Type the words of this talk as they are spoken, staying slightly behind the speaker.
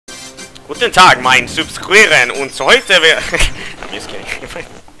Guten Tag, mein Subscriben und heute wir... I'm just kidding.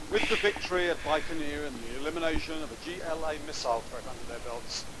 With the victory at Baikonur and the elimination of a GLA missile threat under their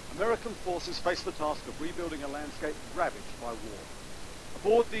belts, American forces face the task of rebuilding a landscape ravaged by war.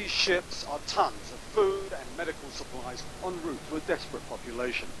 Aboard these ships are tons of food and medical supplies en route to a desperate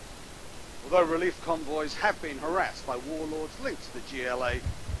population. Although relief convoys have been harassed by warlords linked to the GLA,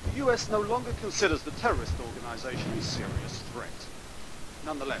 the US no longer considers the terrorist organization a serious threat.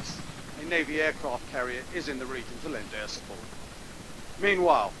 Nonetheless, a Navy aircraft carrier is in the region to lend air support.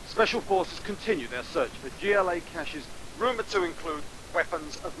 Meanwhile, Special Forces continue their search for GLA caches rumored to include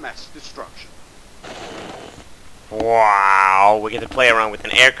weapons of mass destruction. Wow, we get to play around with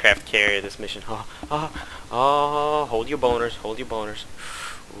an aircraft carrier this mission. Oh, hold your boners, hold your boners.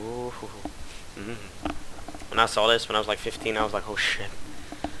 Ooh. When I saw this when I was like 15, I was like, oh shit.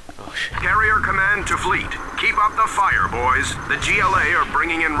 Oh shit. Carrier command to fleet. Keep up the fire, boys. The GLA are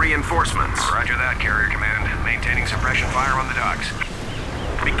bringing in reinforcements. Roger that, carrier command. Maintaining suppression fire on the docks.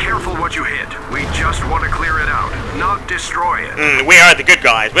 Be careful what you hit. We just want to clear it out, not destroy it. We are the good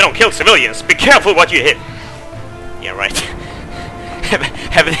guys. We don't kill civilians. Be careful what you hit. Yeah, right.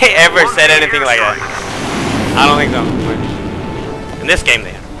 Have they ever said anything like that? I don't think so. In this game, they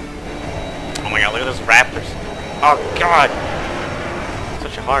have. Oh my god, look at those raptors. Oh god.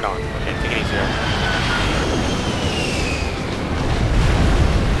 Such a hard on. Okay, take it easy there.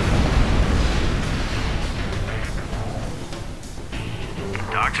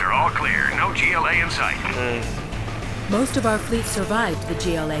 Docks are all clear. No GLA in sight. Most of our fleet survived the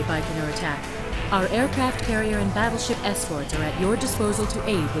GLA Baikonur attack. Our aircraft carrier and battleship escorts are at your disposal to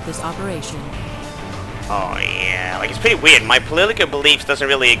aid with this operation. Oh yeah, like it's pretty weird. My political beliefs doesn't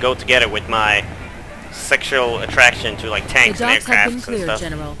really go together with my sexual attraction to like tanks The and docks have been aircrafts and cleared, stuff.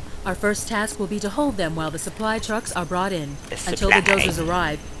 General. Our first task will be to hold them while the supply trucks are brought in. Until supply. the dozers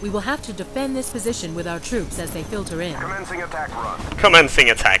arrive, we will have to defend this position with our troops as they filter in. Commencing attack run.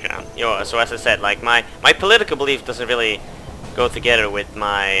 Commencing attack round. Yo, so as I said, like my political belief doesn't really go together with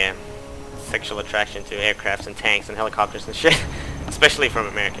my sexual attraction to aircrafts and tanks and helicopters and shit, especially from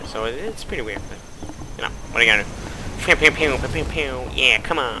America. So it's pretty weird. But, you know, what are you gonna do? Pew, pew, pew, pew, pew. Yeah,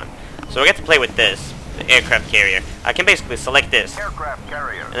 come on. So I get to play with this, the aircraft carrier. I can basically select this Aircraft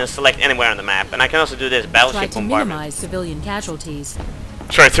carrier. and then select anywhere on the map, and I can also do this Try battleship to bombardment. minimize civilian casualties.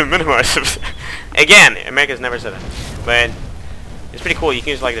 Try to minimize. Again, America's never said that, but it's pretty cool. You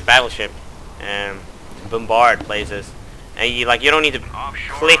can use like the battleship and bombard places, and you don't need to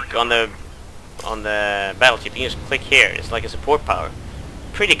click on the battleship. You can just click here. It's like a support power.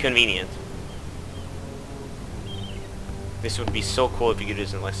 Pretty convenient. This would be so cool if you could do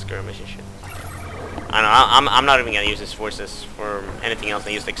this in like skirmish and shit. I don't know. I'm not even gonna use this forces for anything else.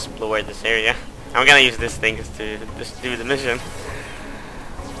 I used to explore this area. I'm gonna use this thing to just do the mission.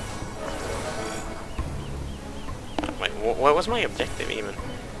 Wait, what was my objective even?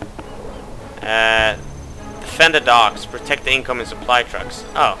 Defend the docks, protect the incoming supply trucks.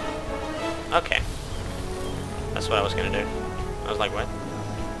 Oh, okay. That's what I was gonna do. I was like, what?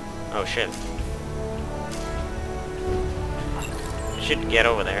 Oh shit. Should get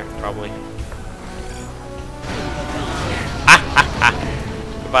over there, probably.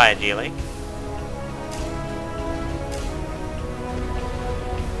 Goodbye, GLA.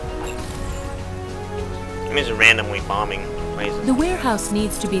 It means randomly bombing places. The warehouse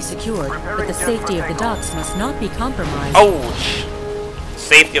needs to be secured, but the safety of the docks must not be compromised. Oh,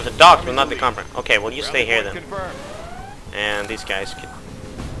 safety of the docks will not be compromised. Okay, well you stay here then. And these guys could,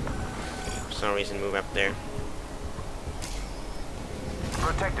 for some reason, move up there.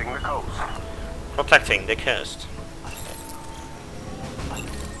 Protecting the coast. Protecting the coast.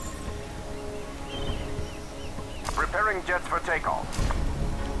 Preparing jets for takeoff.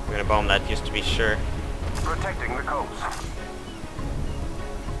 I'm gonna bomb that just to be sure. Protecting the coast.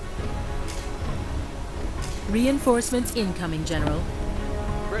 Reinforcements incoming, General.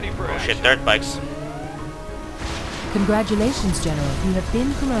 Ready for Oh action. shit, dirt bikes. Congratulations, General. You have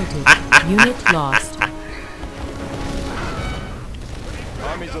been promoted. Unit lost.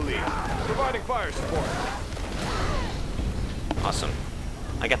 Army's elite. Providing fire support. Awesome.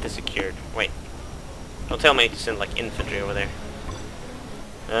 I got this secured. Wait. Don't tell me to send like infantry over there.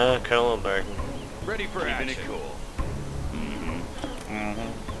 Colonel Burton. Ready for action. Keeping it cool.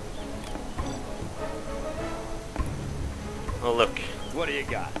 Oh look, What do you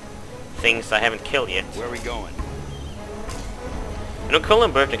got? things I haven't killed yet. Where are we going? You know,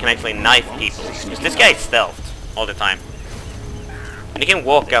 Colin Burton can actually knife people. Because this guy is stealthed all the time. And he can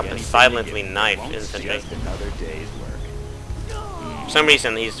walk up and silently knife infantry. Another day's work. For some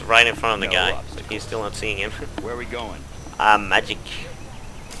reason, he's right in front of the guy, but he's still not seeing him. Where are we going? Magic.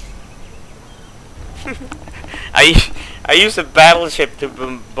 I used a battleship to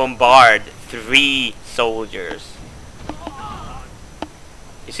bombard 3 soldiers.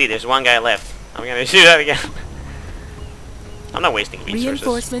 You see, there's 1 guy left. I'm gonna do that again. I'm not wasting resources.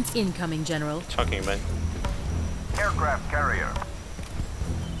 Reinforcements incoming, General. What are you talking about? Aircraft carrier.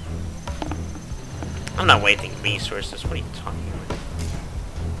 I'm not wasting resources. What are you talking about?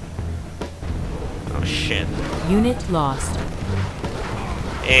 Oh shit. Unit lost.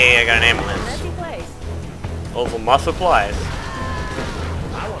 Hey, I got an ambulance. All for my supplies.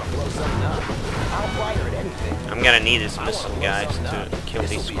 I want to blow something up. I'll fire at anything. I'm gonna need this missile, guys, to kill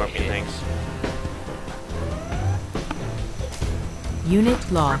these scorpion things.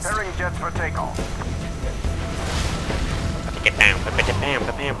 Unit lost. Preparing jets for takeoff. Get down, bam, bam,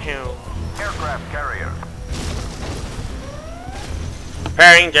 bam. Aircraft carrier.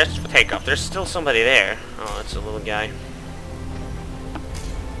 Preparing jets for takeoff. There's still somebody there. Oh, it's a little guy.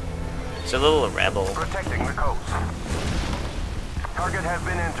 It's a little rebel. Protecting the coast. Target has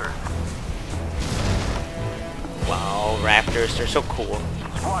been entered. Wow, raptors, they're so cool.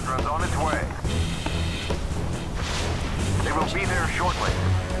 Squadron's on its way. They will be there shortly.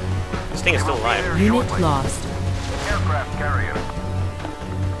 This thing is still alive. Unit lost. Aircraft carrier.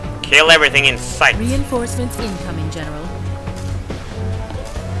 Kill everything in sight. Reinforcements incoming, General.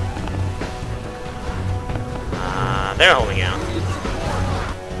 They're holding out.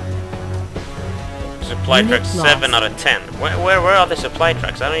 Supply Unit trucks lost. 7 out of 10. Where are the supply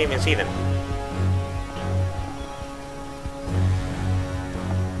trucks? I don't even see them.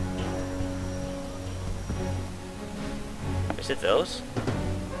 Is it those?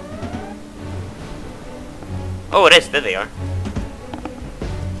 Oh, it is. There they are.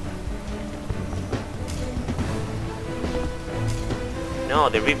 No,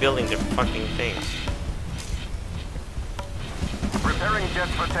 they're rebuilding their fucking things. Preparing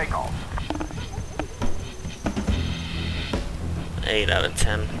jets for takeoff. 8 out of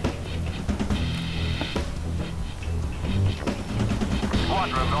 10.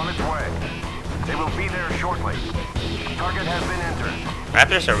 Squadron's on its way. They will be there shortly. Target has been entered.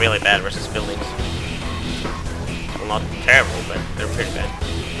 Raptors are really bad versus buildings. Well, not terrible, but they're pretty bad.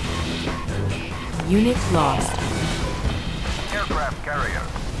 Unit lost. Aircraft carrier.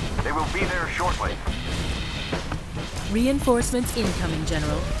 They will be there shortly. Reinforcements incoming,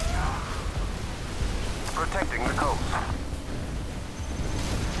 General. Protecting the coast.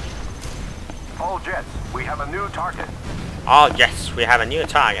 All jets, we have a new target. Oh yes, we have a new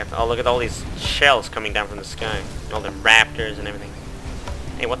target. Oh, look at all these shells coming down from the sky. And all the raptors and everything.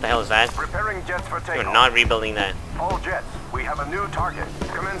 Hey, what the hell is that? Preparing jets for We're takeoff. not rebuilding that. All jets, we have a new target.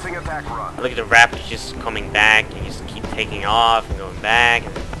 Commencing attack run. Look at the raptors just coming back and just keep taking off and going back.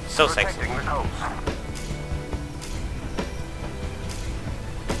 And so sexy. Protecting the coast.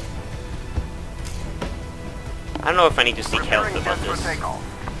 I don't know if I need to seek help Preparing about jets for this takeoff.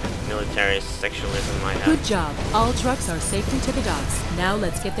 military sexualism I have. Good job. All trucks are safely to the docks. Now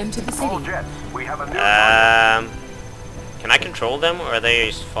let's get them to the All city. jets, we have a new target. Can I control them or are they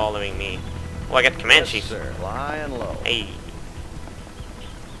just following me? Oh, I got command chief. Sir, flying low. Hey.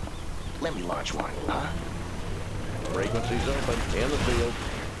 Let me launch one, huh? Frequencies open in the field.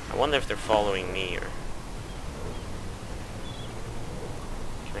 I wonder if they're following me or...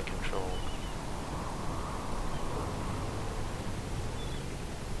 Can I control?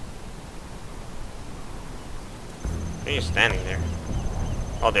 They're just standing there.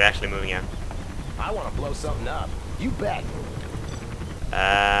 Oh, they're actually moving out. I want to blow something up. You bet.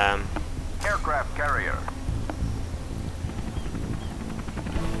 Aircraft carrier.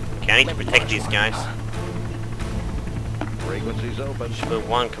 Okay, I need to protect these guys. Frequencies open. Should put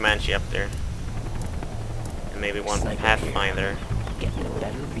 1 Comanche up there. And maybe 1 Pathfinder. Getting a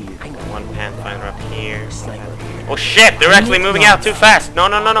better view. 1 Pathfinder up here. Oh shit, they're actually moving out too fast. No,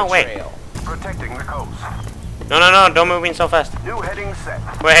 wait. Trail. Protecting the coast. No, don't move in so fast. New heading set.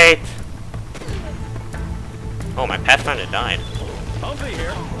 Wait. Oh, my Pathfinder died. Humphrey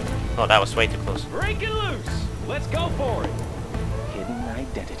here. Oh, that was way too close. Break it loose. Let's go for it. Hidden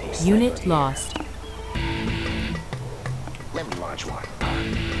identity. Unit lost. Let me launch one.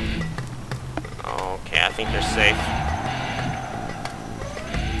 Okay, I think they're safe.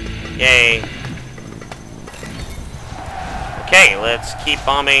 Yay. Okay, let's keep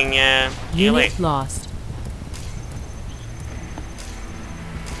bombing GLA. Unit lost.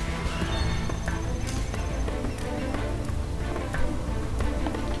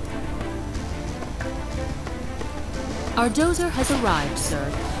 Our dozer has arrived,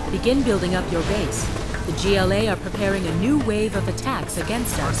 sir. Begin building up your base. The GLA are preparing a new wave of attacks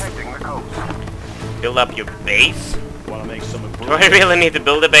against us. Protecting the coast. Build up your base? Want to make some Do I improvements? really need to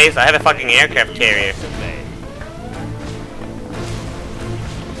build a base? I have a fucking aircraft carrier.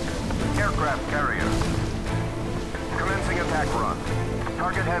 Aircraft carrier. Commencing attack run.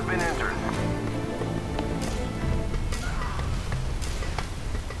 Target has been entered.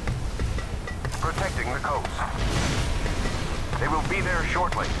 Protecting the coast. They will be there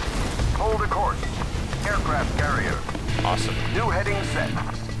shortly. Hold a course. Aircraft carrier. Awesome. New heading set.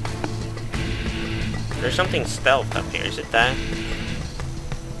 There's something stealth up here. Is it that?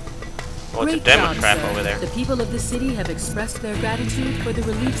 Oh, it's a Great demo job, trap sir. over there. The people of the city have expressed their gratitude for the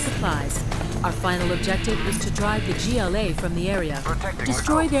relief supplies. Our final objective is to drive the GLA from the area. Protecting the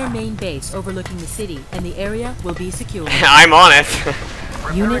Destroy coast. their main base overlooking the city, and the area will be secure. I'm on it.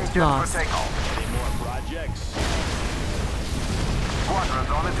 Unit Preparing jets lost. for takeoff. Any more projects? Squadron's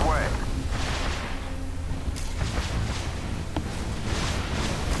on its way.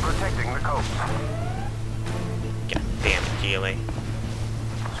 Protecting the coast. God damn it, GLA.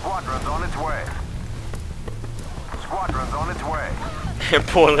 Squadron's on its way. Squadron's on its way.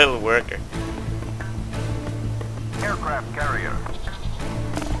 Poor little worker. Aircraft carrier.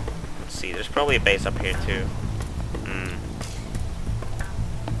 Let's see, there's probably a base up here too.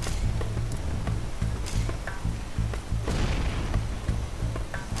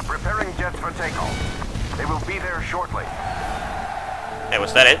 Preparing jets for takeoff. They will be there shortly. Hey,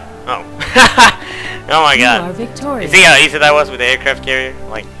 was that it? Oh. Oh my You are god. victorious. See how easy that was with the aircraft carrier?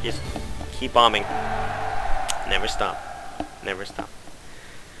 Like, just keep bombing. Never stop. Never stop.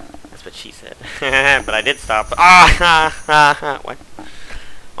 That's what she said. But I did stop. Ah! What?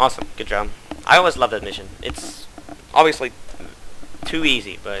 Awesome. Good job. I always love that mission. It's obviously too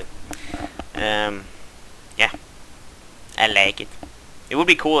easy, but yeah. I like it. It would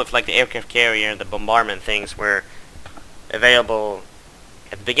be cool if like the aircraft carrier and the bombardment things were available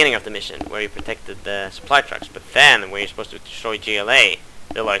at the beginning of the mission, where you protected the supply trucks, but then when you're supposed to destroy GLA,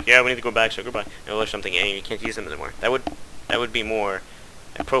 they're like, yeah, we need to go back, so goodbye, or something, and you can't use them anymore. That would be more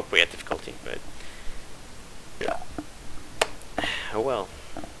appropriate difficulty, but yeah. Oh well.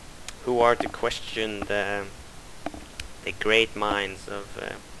 Who are to question the great minds of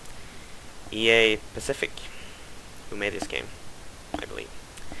EA Pacific, who made this game, I believe.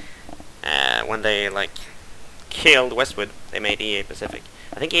 When they like killed Westwood, they made EA Pacific.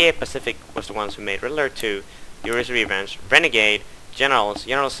 I think EA Pacific was the ones who made Red Alert 2, Yuri's Revenge, Renegade, Generals,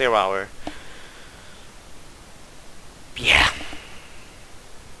 General 0 Hour. Yeah.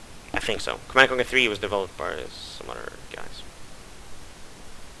 I think so. Command & Conquer 3 was developed by some other guys.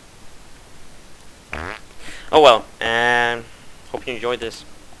 Oh well, and hope you enjoyed this.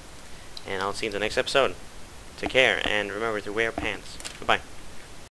 And I'll see you in the next episode. Take care, and remember to wear pants. Goodbye.